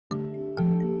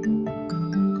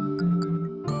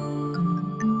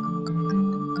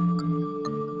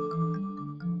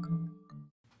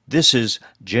This is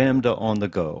JAMDA on the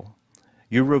Go,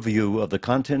 your review of the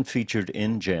content featured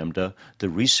in JAMDA, the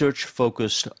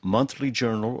research-focused monthly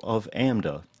journal of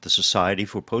AMDA, the Society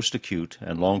for Post-Acute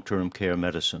and Long-Term Care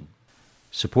Medicine.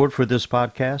 Support for this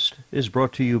podcast is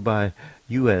brought to you by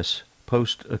U.S.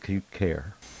 Post-Acute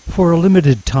Care. For a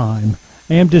limited time,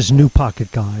 AMDA's new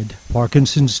pocket guide,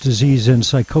 Parkinson's Disease and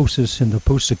Psychosis in the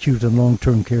Post-Acute and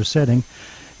Long-Term Care Setting,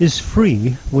 is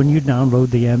free when you download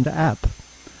the AMDA app.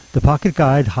 The Pocket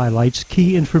Guide highlights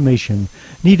key information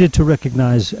needed to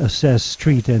recognize, assess,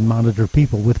 treat, and monitor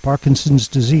people with Parkinson's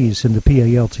disease in the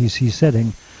PALTC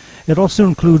setting. It also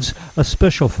includes a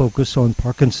special focus on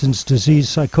Parkinson's disease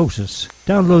psychosis.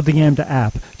 Download the AMDA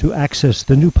app to access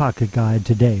the new Pocket Guide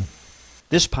today.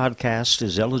 This podcast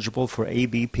is eligible for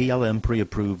ABPLM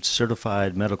pre-approved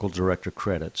certified medical director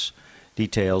credits.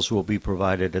 Details will be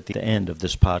provided at the end of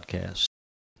this podcast.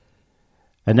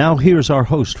 And now here's our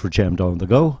host for JAMDA on the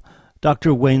Go,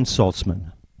 Dr. Wayne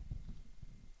Saltzman.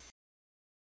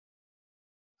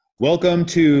 Welcome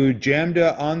to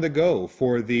JAMDA on the Go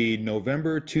for the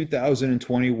November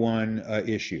 2021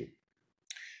 issue.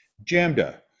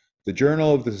 JAMDA, the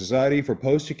Journal of the Society for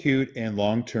Post-Acute and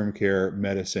Long-Term Care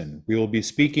Medicine. We will be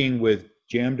speaking with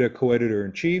JAMDA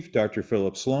Co-Editor-in-Chief, Dr.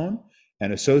 Philip Sloan,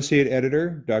 and Associate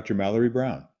Editor, Dr. Mallory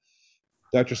Brown.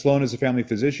 Dr. Sloan is a family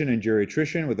physician and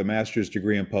geriatrician with a master's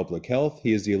degree in public health.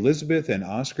 He is the Elizabeth and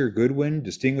Oscar Goodwin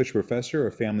Distinguished Professor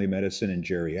of Family Medicine and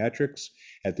Geriatrics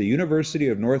at the University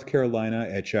of North Carolina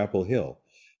at Chapel Hill,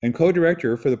 and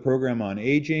co-director for the program on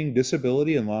aging,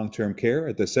 disability, and long-term care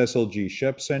at the Cecil G.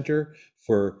 Shep Center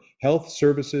for Health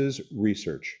Services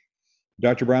Research.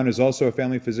 Dr. Brown is also a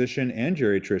family physician and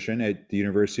geriatrician at the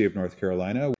University of North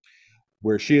Carolina,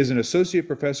 where she is an associate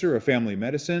professor of family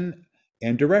medicine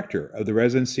and director of the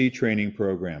residency training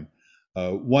program.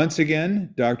 Once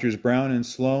again, Drs. Brown and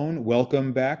Sloan,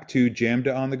 welcome back to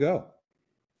JAMDA on the Go.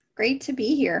 Great to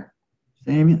be here.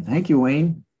 Same. Thank you,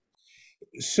 Wayne.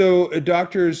 So,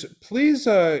 doctors, please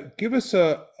give us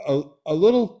a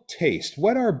little taste.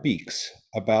 What are beaks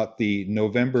about the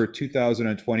November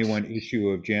 2021 issue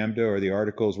of JAMDA, or the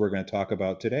articles we're going to talk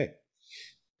about today?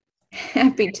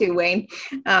 Happy to, Wayne.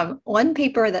 One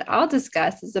paper that I'll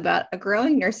discuss is about a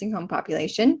growing nursing home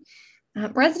population,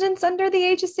 residents under the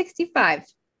age of 65.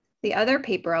 The other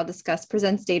paper I'll discuss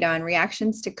presents data on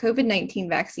reactions to COVID-19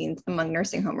 vaccines among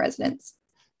nursing home residents.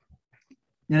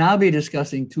 And I'll be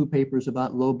discussing two papers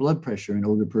about low blood pressure in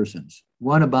older persons.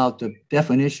 One about the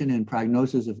definition and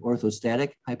prognosis of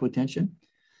orthostatic hypotension.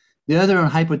 The other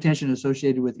on hypotension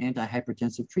associated with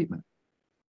antihypertensive treatment.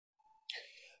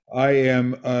 I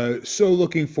am so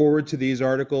looking forward to these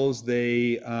articles.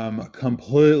 They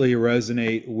completely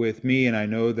resonate with me, and I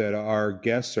know that our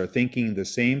guests are thinking the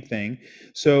same thing.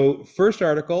 So, first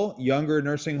article, Younger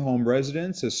Nursing Home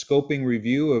Residents, a scoping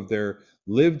review of their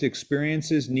lived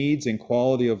experiences, needs, and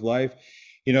quality of life.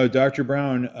 You know, Dr.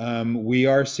 Brown, we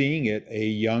are seeing it, a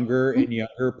younger and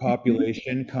younger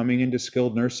population coming into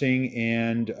skilled nursing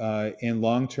and in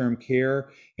long-term care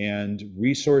and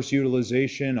resource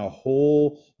utilization, a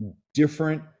whole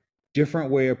different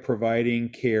way of providing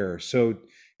care. So,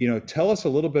 you know, tell us a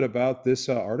little bit about this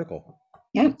article.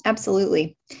 Yeah,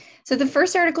 absolutely. So the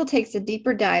first article takes a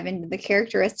deeper dive into the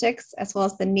characteristics as well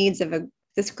as the needs of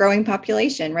this growing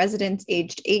population, residents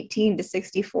aged 18 to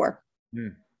 64.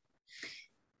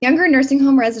 Younger nursing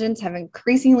home residents have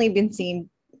increasingly been seen,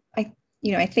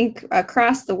 I think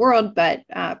across the world, but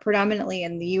predominantly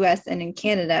in the US and in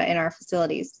Canada in our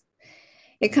facilities.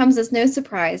 It comes as no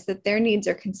surprise that their needs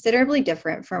are considerably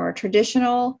different from a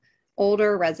traditional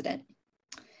older resident.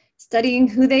 Studying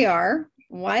who they are,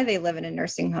 why they live in a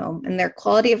nursing home, and their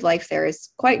quality of life there is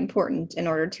quite important in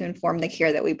order to inform the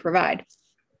care that we provide.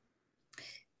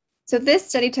 So this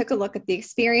study took a look at the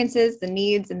experiences, the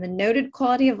needs, and the noted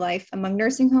quality of life among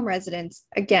nursing home residents,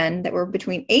 again, that were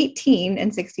between 18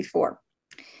 and 64.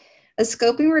 A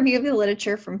scoping review of the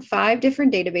literature from 5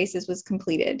 different databases was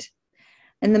completed.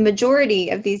 And the majority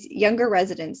of these younger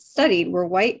residents studied were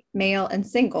white, male, and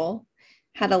single,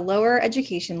 had a lower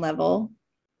education level,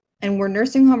 and were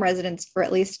nursing home residents for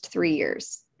at least 3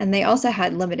 years. And they also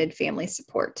had limited family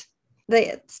support.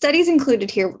 The studies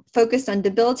included here focused on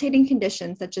debilitating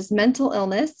conditions such as mental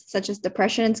illness, such as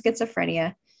depression and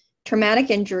schizophrenia, traumatic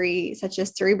injury, such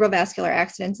as cerebrovascular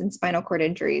accidents and spinal cord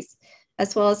injuries,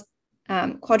 as well as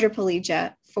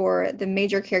quadriplegia for the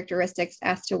major characteristics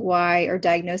as to why, or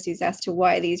diagnoses as to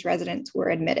why these residents were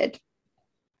admitted.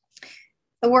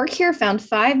 The work here found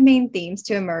 5 main themes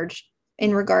to emerge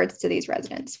in regards to these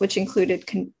residents, which included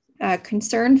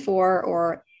concern for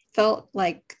or felt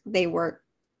like they were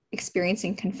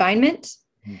experiencing confinement,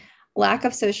 lack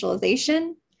of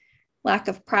socialization, lack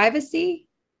of privacy,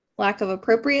 lack of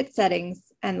appropriate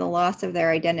settings, and the loss of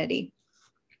their identity.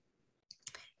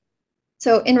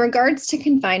 So in regards to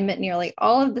confinement, nearly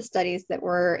all of the studies that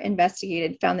were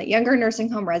investigated found that younger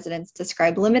nursing home residents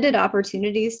described limited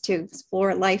opportunities to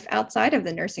explore life outside of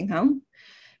the nursing home,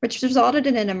 which resulted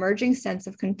in an emerging sense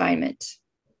of confinement.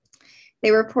 They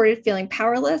reported feeling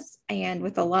powerless and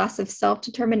with a loss of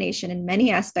self-determination in many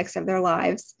aspects of their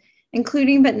lives,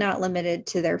 including but not limited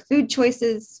to their food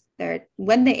choices,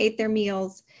 when they ate their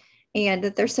meals, and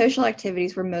that their social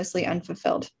activities were mostly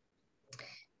unfulfilled.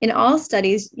 In all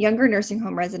studies, younger nursing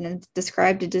home residents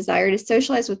described a desire to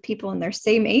socialize with people in their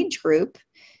same age group,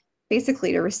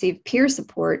 basically to receive peer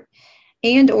support,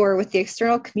 and or with the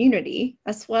external community,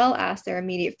 as well as their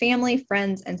immediate family,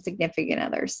 friends, and significant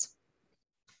others.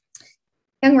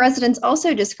 Young residents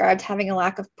also described having a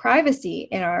lack of privacy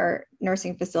in our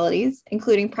nursing facilities,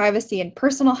 including privacy in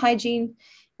personal hygiene,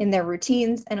 in their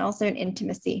routines, and also in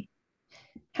intimacy.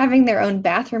 Having their own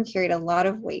bathroom carried a lot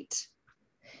of weight.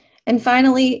 And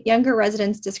finally, younger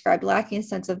residents described lacking a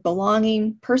sense of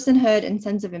belonging, personhood, and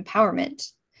sense of empowerment.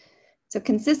 So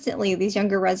consistently, these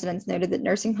younger residents noted that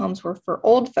nursing homes were for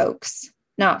old folks,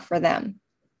 not for them.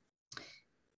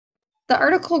 The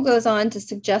article goes on to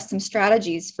suggest some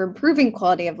strategies for improving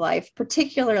quality of life,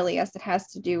 particularly as it has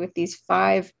to do with these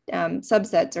 5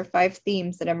 subsets or 5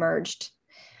 themes that emerged.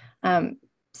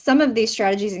 Some of these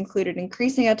strategies included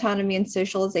increasing autonomy and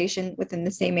socialization within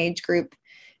the same age group,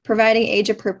 providing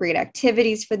age-appropriate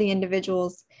activities for the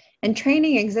individuals, and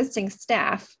training existing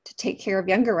staff to take care of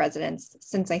younger residents,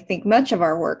 since I think much of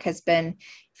our work has been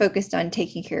focused on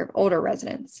taking care of older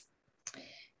residents.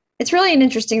 It's really an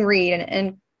interesting read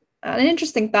and an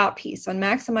interesting thought piece on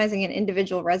maximizing an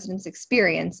individual resident's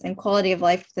experience and quality of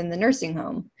life within the nursing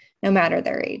home, no matter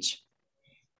their age.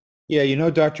 Yeah,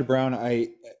 Dr. Brown, I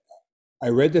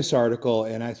read this article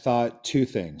and I thought 2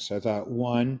 things. I thought,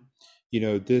 one,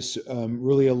 this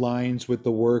really aligns with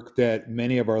the work that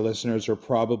many of our listeners are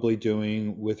probably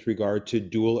doing with regard to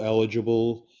dual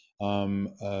eligible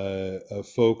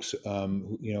folks,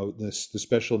 the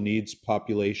special needs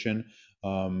population,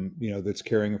 that's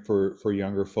caring for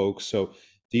younger folks. So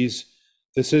this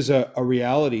is a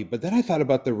reality. But then I thought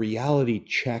about the reality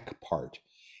check part,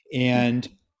 and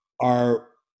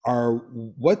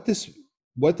what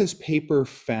this paper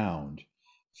found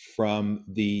from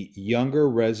the younger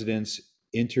residents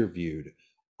interviewed,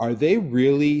 are they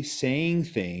really saying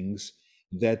things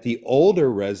that the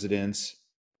older residents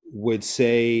would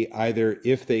say either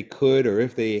if they could or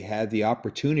if they had the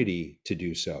opportunity to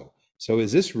do so? So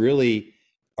is this really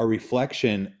a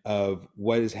reflection of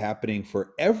what is happening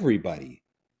for everybody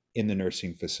in the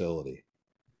nursing facility?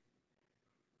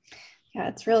 Yeah,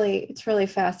 it's really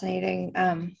fascinating.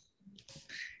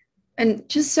 And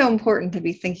just so important to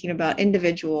be thinking about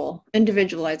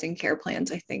individualizing care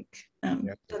plans. I think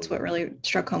that's what really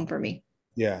struck home for me.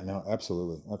 Yeah, no,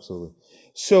 absolutely.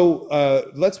 So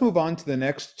let's move on to the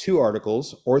next 2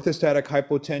 articles. Orthostatic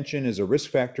hypotension is a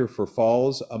risk factor for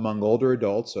falls among older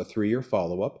adults, a 3-year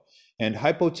follow-up. And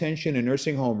hypotension in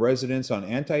nursing home residents on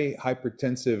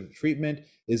antihypertensive treatment,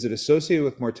 is it associated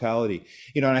with mortality?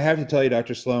 And I have to tell you,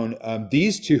 Dr. Sloan,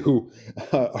 these 2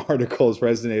 articles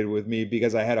resonated with me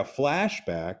because I had a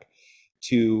flashback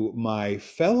to my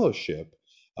fellowship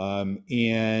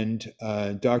and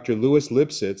Dr. Louis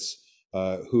Lipsitz,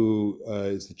 who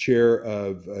is the chair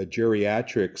of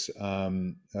geriatrics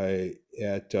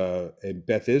at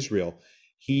Beth Israel.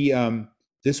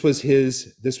 This was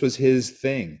his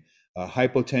thing.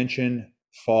 Hypotension,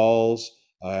 falls,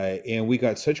 and we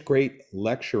got such great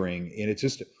lecturing. And it's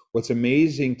just, what's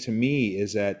amazing to me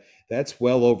is that that's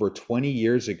well over 20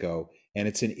 years ago, and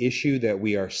it's an issue that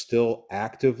we are still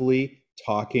actively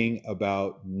talking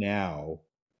about now,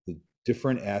 the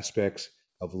different aspects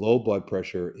of low blood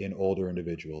pressure in older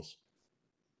individuals.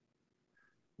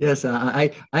 Yes,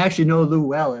 I actually know Lou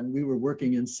well, and we were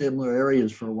working in similar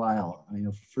areas for a while.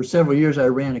 For several years, I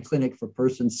ran a clinic for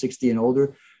persons 60 and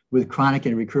older with chronic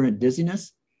and recurrent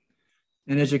dizziness.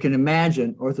 And as you can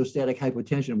imagine, orthostatic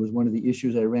hypotension was one of the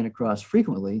issues I ran across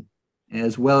frequently,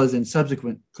 as well as in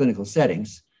subsequent clinical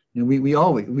settings. And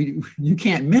you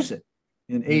can't miss it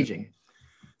in aging.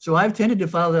 So I've tended to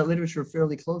follow that literature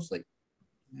fairly closely.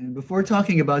 And before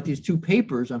talking about these 2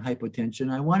 papers on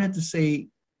hypotension, I wanted to say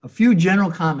a few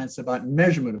general comments about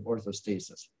measurement of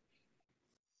orthostasis.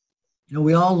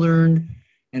 We all learned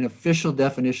an official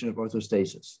definition of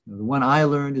orthostasis. The one I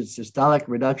learned is systolic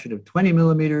reduction of 20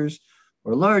 millimeters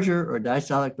or larger, or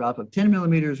diastolic drop of 10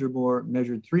 millimeters or more,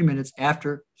 measured 3 minutes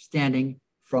after standing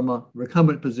from a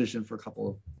recumbent position for a couple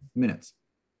of minutes.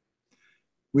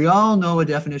 We all know a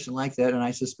definition like that, and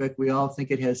I suspect we all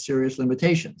think it has serious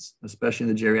limitations, especially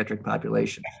in the geriatric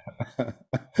population.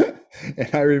 And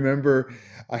I remember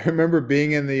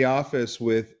being in the office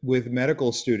with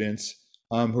medical students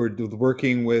who are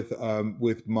working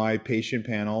with my patient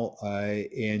panel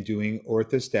and doing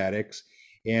orthostatics,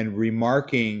 and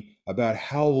remarking about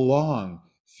how long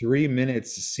 3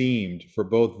 minutes seemed for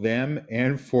both them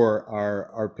and for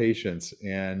our patients.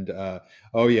 And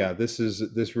oh yeah,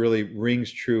 this really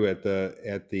rings true at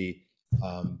the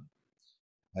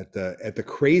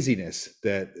craziness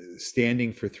that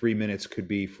standing for 3 minutes could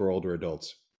be for older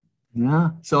adults. Yeah.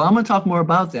 So I'm going to talk more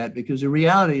about that, because the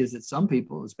reality is that some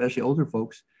people, especially older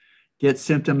folks, get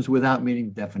symptoms without meeting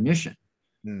the definition.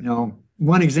 You know,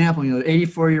 one example,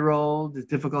 84-year-old is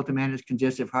difficult to manage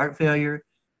congestive heart failure.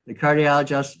 The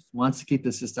cardiologist wants to keep the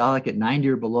systolic at 90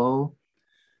 or below,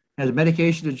 has a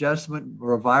medication adjustment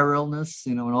or a viral illness,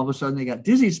 and all of a sudden they got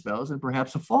dizzy spells and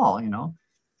perhaps a fall,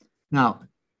 Now,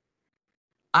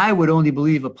 I would only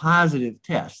believe a positive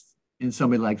test in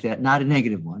somebody like that, not a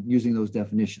negative one, using those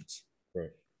definitions. Right.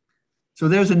 So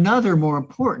there's another more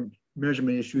important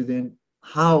measurement issue than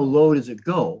how low does it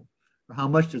go or how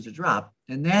much does it drop,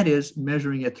 and that is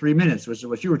measuring at 3 minutes, which is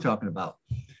what you were talking about.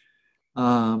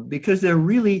 Because there are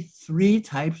really three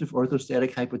types of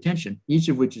orthostatic hypotension, each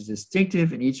of which is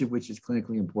distinctive and each of which is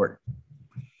clinically important.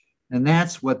 And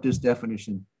that's what this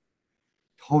definition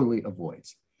totally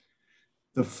avoids.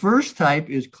 The first type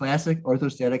is classic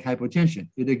orthostatic hypotension.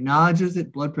 It acknowledges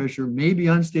that blood pressure may be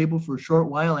unstable for a short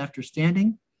while after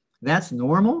standing. That's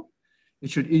normal. It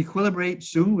should equilibrate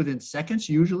soon, within seconds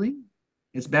usually.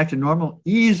 It's back to normal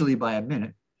easily by a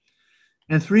minute.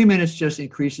 And 3 minutes just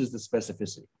increases the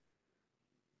specificity.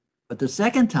 But the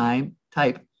second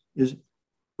type is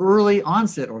early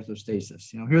onset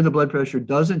orthostasis. Here the blood pressure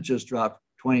doesn't just drop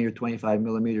 20 or 25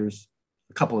 millimeters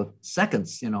a couple of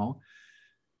seconds,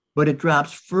 but it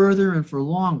drops further and for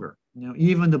longer.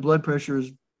 Even the blood pressure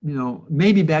is,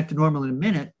 maybe back to normal in a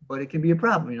minute, but it can be a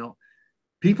problem.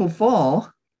 People fall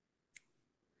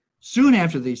soon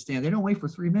after they stand. They don't wait for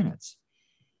 3 minutes.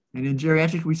 And in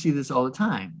geriatrics, we see this all the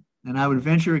time. And I would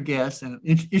venture a guess, and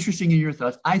interesting in your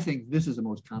thoughts, I think this is the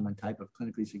most common type of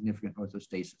clinically significant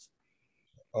orthostasis.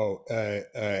 Oh,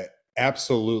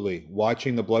 absolutely.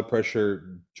 Watching the blood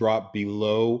pressure drop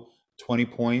below 20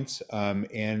 points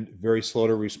and very slow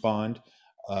to respond,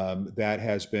 that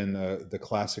has been the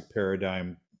classic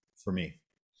paradigm for me.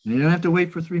 And you don't have to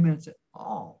wait for 3 minutes at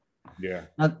all. Yeah.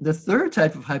 Now, the third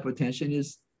type of hypotension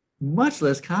is much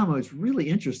less common. It's really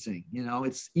interesting.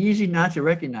 It's easy not to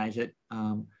recognize it.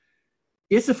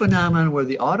 It's a phenomenon where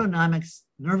the autonomic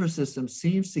nervous system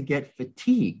seems to get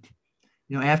fatigued,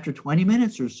 after 20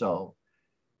 minutes or so.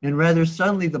 And rather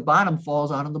suddenly the bottom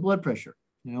falls out on the blood pressure.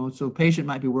 So a patient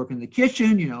might be working in the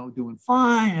kitchen, doing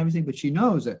fine, everything, but she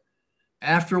knows that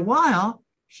after a while,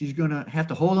 she's going to have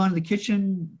to hold on to the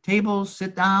kitchen table,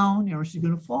 sit down, or she's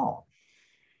going to fall.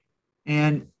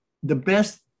 And the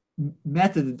best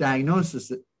method of diagnosis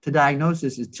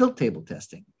is tilt table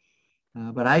testing.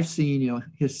 But I've seen,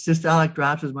 his systolic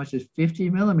drops as much as 50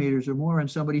 millimeters or more in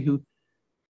somebody who,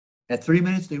 at 3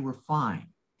 minutes, they were fine.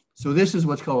 So this is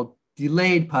what's called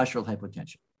delayed postural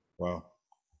hypotension. Wow.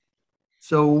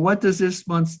 So what does this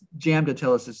month's JAMDA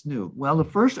tell us that's new? Well, the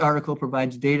first article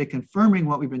provides data confirming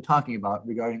what we've been talking about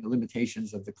regarding the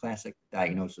limitations of the classic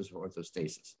diagnosis of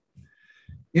orthostasis.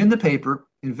 In the paper,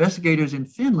 investigators in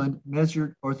Finland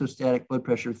measured orthostatic blood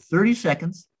pressure 30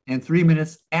 seconds and 3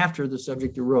 minutes after the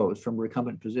subject arose from a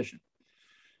recumbent position.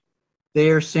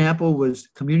 Their sample was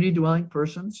community-dwelling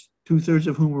persons, 2/3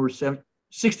 of whom were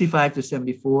 65 to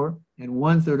 74, and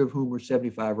 1/3 of whom were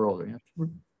 75 or older.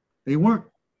 They weren't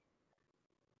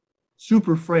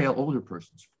super frail older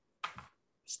persons.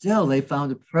 Still, they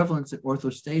found the prevalence of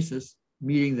orthostasis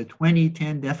meeting the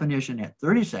 2010 definition at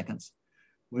 30 seconds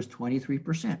was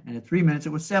 23%, and at 3 minutes,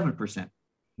 it was 7%.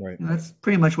 Right. That's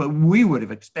pretty much what we would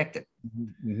have expected.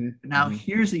 Mm-hmm. Now,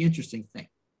 here's the interesting thing.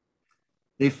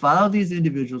 They followed these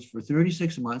individuals for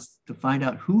 36 months to find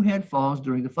out who had falls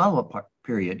during the follow-up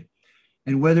period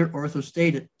and whether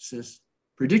orthostasis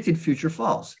predicted future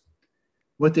falls.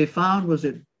 What they found was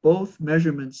that both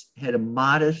measurements had a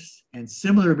modest and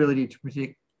similar ability to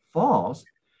predict falls,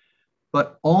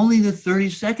 but only the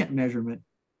 30-second measurement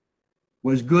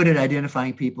was good at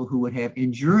identifying people who would have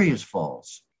injurious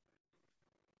falls.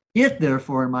 It,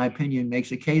 therefore, in my opinion,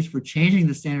 makes a case for changing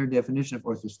the standard definition of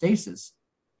orthostasis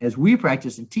as we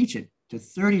practice and teach it to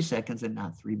 30 seconds and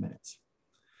not 3 minutes.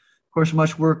 Of course,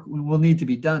 much work will need to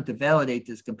be done to validate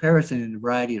this comparison in a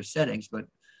variety of settings, but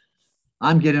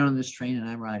I'm getting on this train and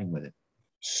I'm riding with it.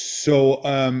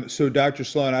 So Dr.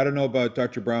 Sloan, I don't know about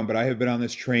Dr. Brown, but I have been on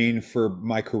this train for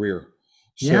my career.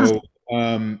 Yeah. So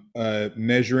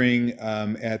measuring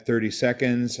at 30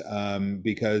 seconds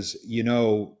because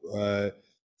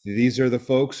these are the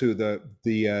folks who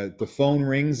the phone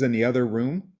rings in the other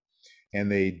room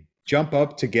and they jump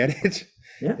up to get it.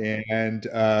 Yeah.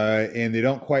 And they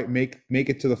don't quite make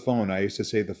it to the phone. I used to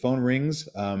say the phone rings,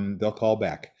 they'll call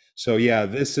back. So yeah,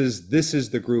 this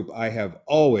is the group I have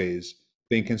always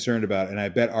been concerned about, and I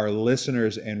bet our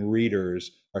listeners and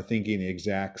readers are thinking the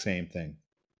exact same thing.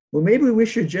 Well, maybe we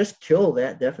should just kill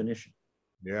that definition.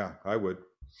 Yeah, I would.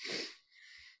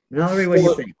 Mallory, what do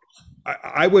you think?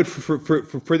 I would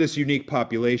for this unique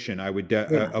population. I would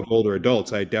of older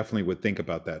adults. I definitely would think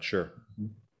about that. Sure.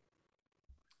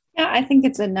 Yeah, I think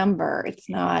it's a number. It's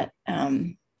not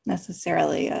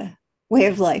necessarily a way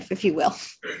of life, if you will.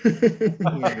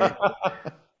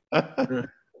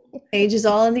 Age is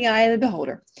all in the eye of the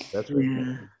beholder. That's right.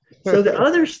 Yeah. So the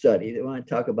other study that I want to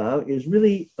talk about is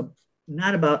really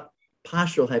not about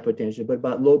postural hypotension, but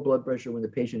about low blood pressure when the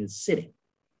patient is sitting.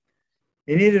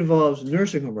 And it involves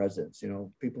nursing home residents,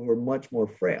 people who are much more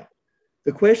frail.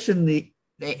 The question they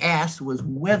asked was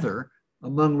whether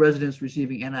among residents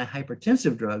receiving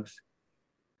antihypertensive drugs,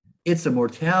 it's a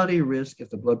mortality risk if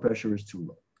the blood pressure is too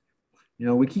low.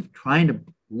 We keep trying to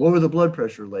lower the blood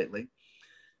pressure lately.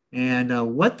 And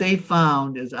what they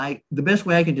found is the best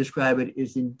way I can describe it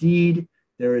is indeed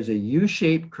there is a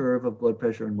U-shaped curve of blood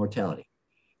pressure and mortality.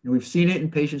 And we've seen it in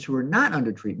patients who are not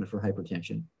under treatment for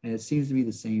hypertension, and it seems to be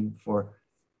the same for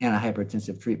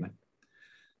antihypertensive treatment.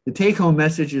 The take-home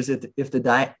message is that if the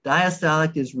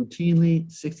diastolic is routinely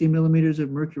 60 millimeters of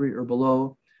mercury or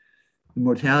below, the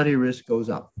mortality risk goes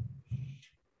up.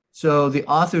 So the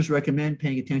authors recommend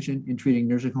paying attention in treating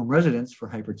nursing home residents for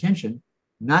hypertension,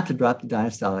 not to drop the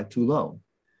diastolic too low.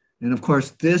 And of course,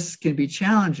 this can be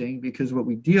challenging because what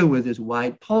we deal with is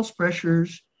wide pulse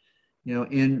pressures,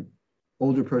 in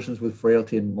older persons with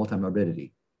frailty and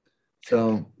multimorbidity.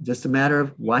 So just a matter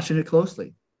of watching it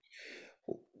closely.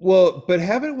 Well, but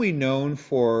haven't we known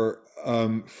for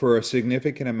a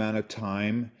significant amount of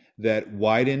time that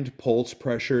widened pulse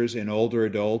pressures in older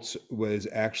adults was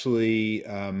actually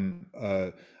an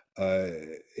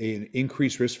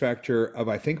increased risk factor of,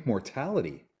 I think,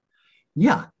 mortality?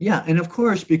 Yeah. And of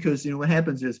course, because what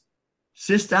happens is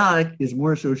systolic is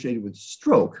more associated with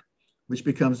stroke, which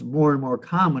becomes more and more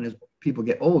common as people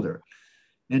get older.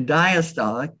 And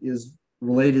diastolic is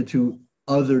related to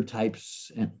other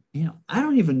types. And, I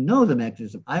don't even know the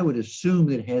mechanism. I would assume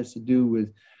that it has to do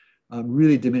with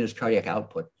really diminished cardiac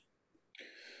output.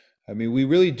 I mean, we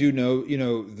really do know,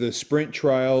 the SPRINT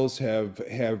trials have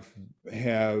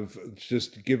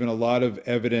just given a lot of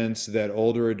evidence that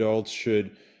older adults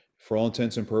should, for all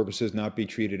intents and purposes, not be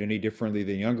treated any differently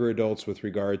than younger adults with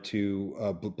regard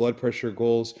to blood pressure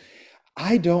goals.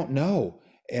 I don't know.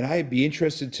 And I'd be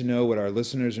interested to know what our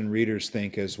listeners and readers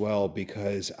think as well,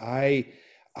 because I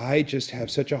just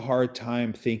have such a hard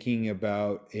time thinking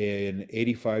about an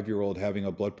 85-year-old having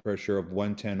a blood pressure of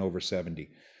 110/70.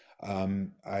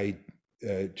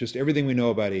 Just everything we know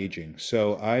about aging.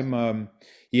 So I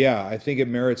think it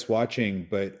merits watching,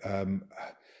 but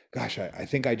gosh, I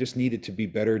think I just need it to be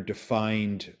better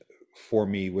defined for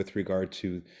me with regard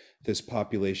to this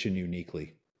population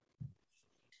uniquely.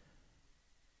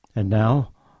 And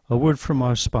now, a word from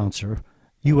our sponsor,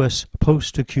 U.S.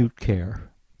 Post-Acute Care.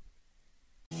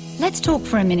 Let's talk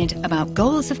for a minute about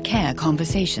goals of care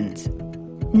conversations.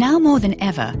 Now more than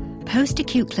ever,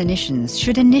 post-acute clinicians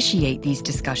should initiate these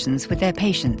discussions with their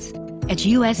patients. At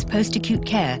US Post-Acute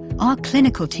Care, our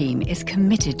clinical team is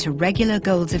committed to regular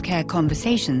goals of care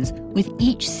conversations with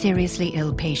each seriously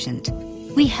ill patient.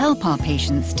 We help our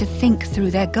patients to think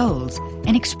through their goals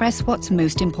and express what's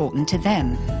most important to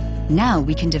them. Now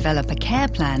we can develop a care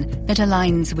plan that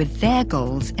aligns with their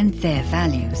goals and their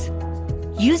values.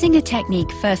 Using a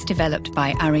technique first developed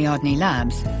by Ariadne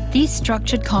Labs, these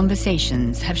structured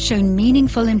conversations have shown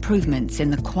meaningful improvements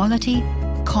in the quality,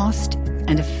 cost,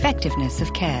 and effectiveness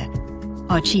of care.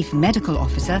 Our Chief Medical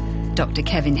Officer, Dr.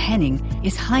 Kevin Henning,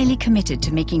 is highly committed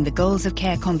to making the goals of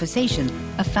care conversation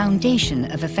a foundation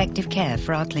of effective care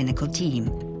for our clinical team.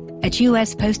 At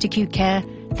US Post-Acute Care,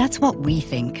 that's what we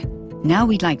think. Now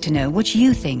we'd like to know what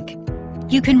you think.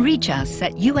 You can reach us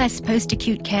at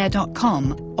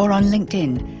uspostacutecare.com or on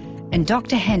LinkedIn, and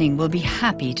Dr. Henning will be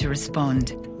happy to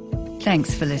respond.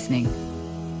 Thanks for listening.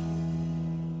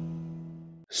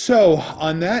 So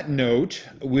on that note,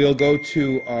 we'll go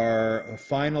to our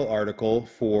final article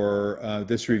for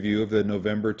this review of the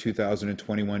November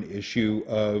 2021 issue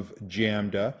of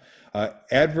JAMDA.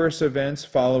 Adverse events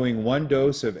following one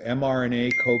dose of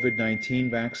mRNA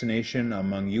COVID-19 vaccination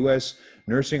among U.S.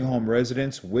 nursing home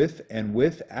residents with and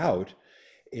without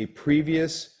a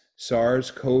previous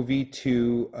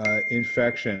SARS-CoV-2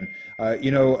 infection.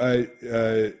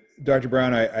 Dr.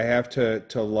 Brown, I have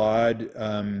to laud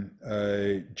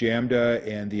JAMDA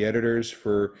and the editors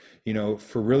for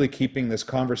really keeping this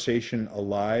conversation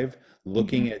alive,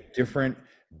 looking at different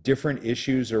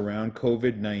issues around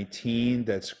COVID-19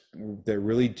 that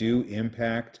really do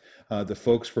impact the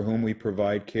folks for whom we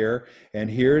provide care. And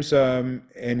here's another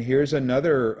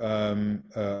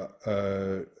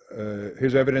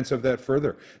here's evidence of that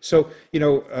further. So,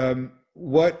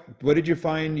 what did you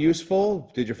find useful?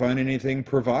 Did you find anything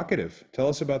provocative? Tell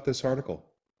us about this article.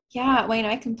 Yeah, Wayne,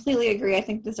 I completely agree. I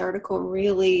think this article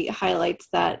really highlights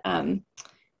that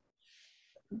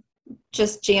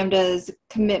just JAMDA's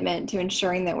commitment to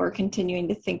ensuring that we're continuing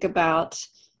to think about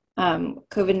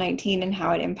COVID-19 and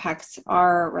how it impacts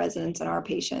our residents and our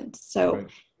patients. So right.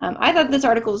 I thought this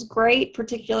article was great,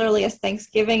 particularly as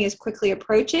Thanksgiving is quickly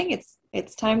approaching.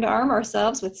 It's time to arm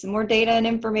ourselves with some more data and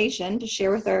information to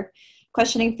share with our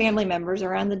questioning family members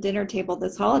around the dinner table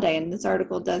this holiday, and this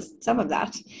article does some of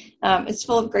that. It's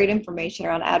full of great information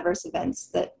around adverse events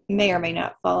that may or may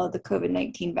not follow the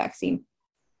COVID-19 vaccine.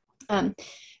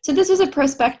 So this was a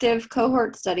prospective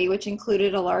cohort study, which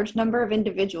included a large number of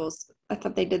individuals. I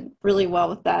thought they did really well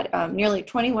with that. Nearly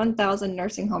 21,000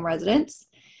 nursing home residents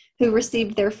who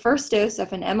received their first dose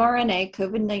of an mRNA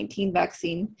COVID-19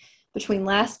 vaccine between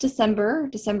last December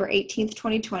 18th,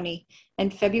 2020,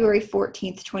 and February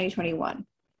 14th, 2021.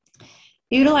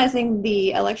 Utilizing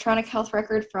the electronic health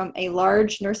record from a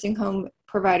large nursing home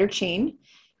provider chain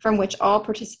from which all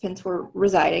participants were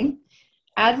residing,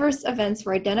 adverse events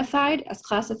were identified as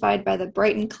classified by the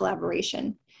Brighton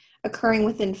collaboration, occurring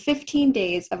within 15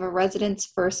 days of a resident's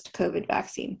first COVID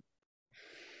vaccine.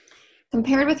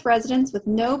 Compared with residents with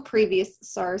no previous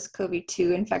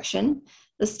SARS-CoV-2 infection,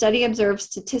 the study observed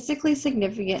statistically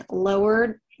significant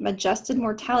lowered adjusted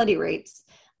mortality rates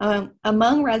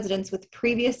among residents with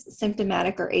previous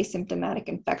symptomatic or asymptomatic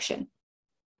infection.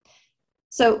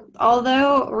 So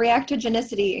although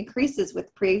reactogenicity increases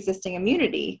with pre-existing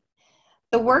immunity,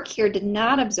 the work here did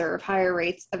not observe higher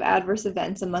rates of adverse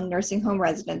events among nursing home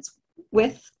residents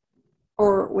with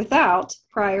or without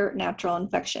prior natural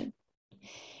infection.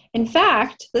 In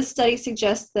fact, this study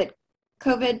suggests that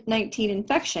COVID-19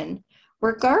 infection,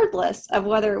 regardless of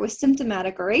whether it was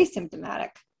symptomatic or asymptomatic,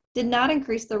 did not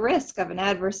increase the risk of an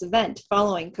adverse event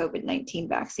following COVID-19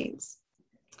 vaccines.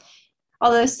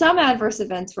 Although some adverse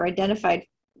events were identified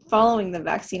following the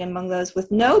vaccine among those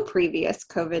with no previous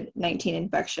COVID-19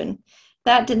 infection,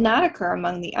 that did not occur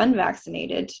among the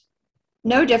unvaccinated.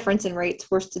 No difference in rates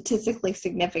were statistically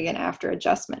significant after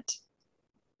adjustment.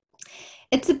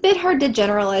 It's a bit hard to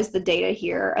generalize the data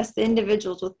here, as the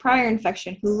individuals with prior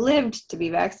infection who lived to be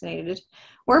vaccinated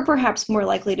were perhaps more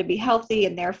likely to be healthy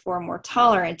and therefore more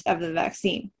tolerant of the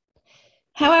vaccine.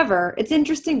 However, it's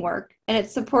interesting work, and it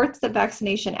supports that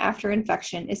vaccination after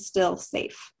infection is still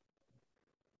safe.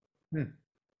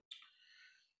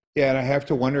 Yeah, and I have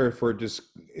to wonder if we're just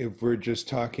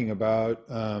talking about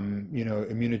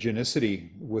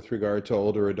immunogenicity with regard to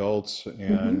older adults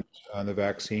and on the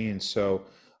vaccine. So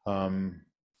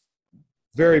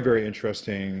very, very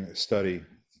interesting study.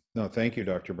 No, thank you,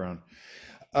 Dr. Brown.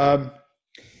 I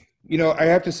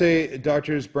have to say,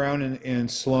 Drs. Brown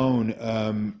and Sloan,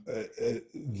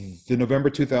 the November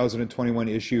 2021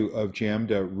 issue of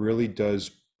JAMDA really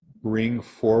does bring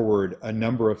forward a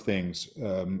number of things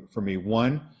for me.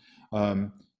 One,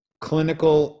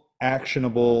 clinical,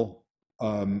 actionable,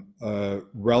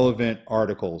 relevant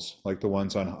articles like the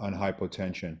ones on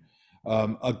hypotension.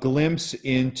 A glimpse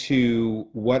into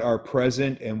what our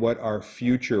present and what our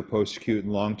future post-acute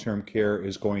and long-term care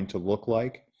is going to look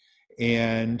like,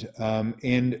 and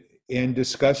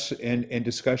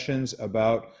discussions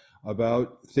about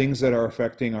things that are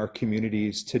affecting our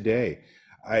communities today.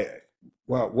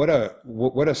 Wow, what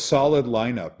a solid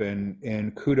lineup,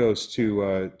 and kudos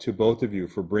to both of you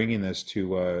for bringing this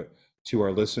to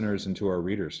our listeners and to our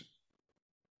readers.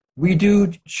 We do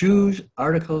choose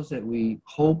articles that we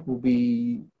hope will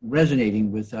be resonating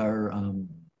with our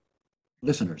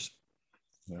listeners.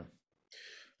 Yeah.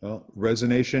 Well,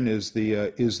 resonation is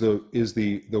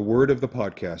the word of the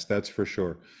podcast. That's for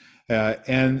sure.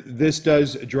 And this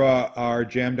does draw our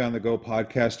JAMDA on the Go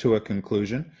podcast to a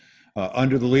conclusion.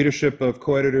 Under the leadership of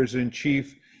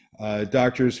co-editors-in-chief,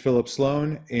 Drs. Philip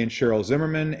Sloan and Cheryl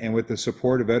Zimmerman, and with the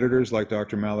support of editors like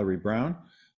Dr. Mallory Brown,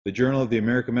 the Journal of the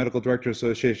American Medical Directors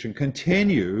Association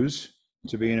continues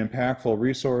to be an impactful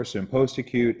resource in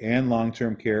post-acute and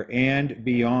long-term care and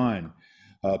beyond.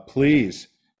 Please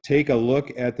take a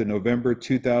look at the November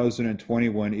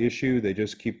 2021 issue. They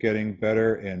just keep getting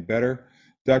better and better.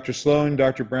 Dr. Sloan,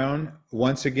 Dr. Brown,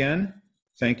 once again,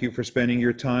 thank you for spending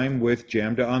your time with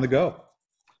JAMDA on the Go.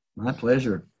 My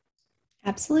pleasure.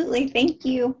 Absolutely. Thank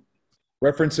you.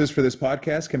 References for this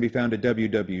podcast can be found at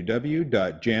www.jamda.com.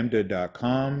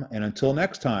 And until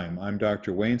next time, I'm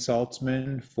Dr. Wayne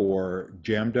Saltzman for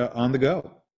JAMDA on the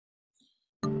Go.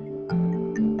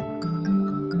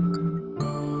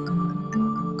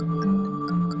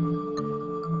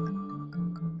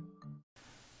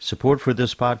 Support for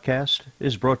this podcast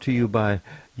is brought to you by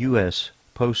U.S.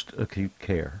 Post-Acute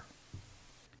Care.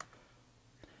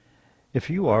 If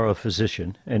you are a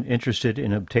physician and interested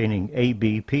in obtaining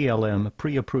ABPLM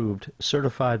pre-approved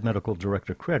Certified Medical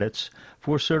Director credits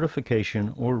for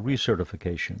certification or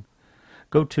recertification,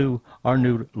 go to our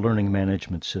new learning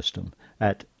management system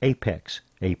at apex.paltc.org.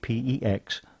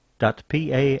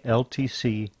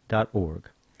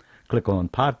 Click on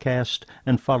Podcast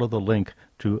and follow the link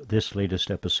to this latest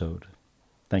episode.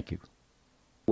 Thank you.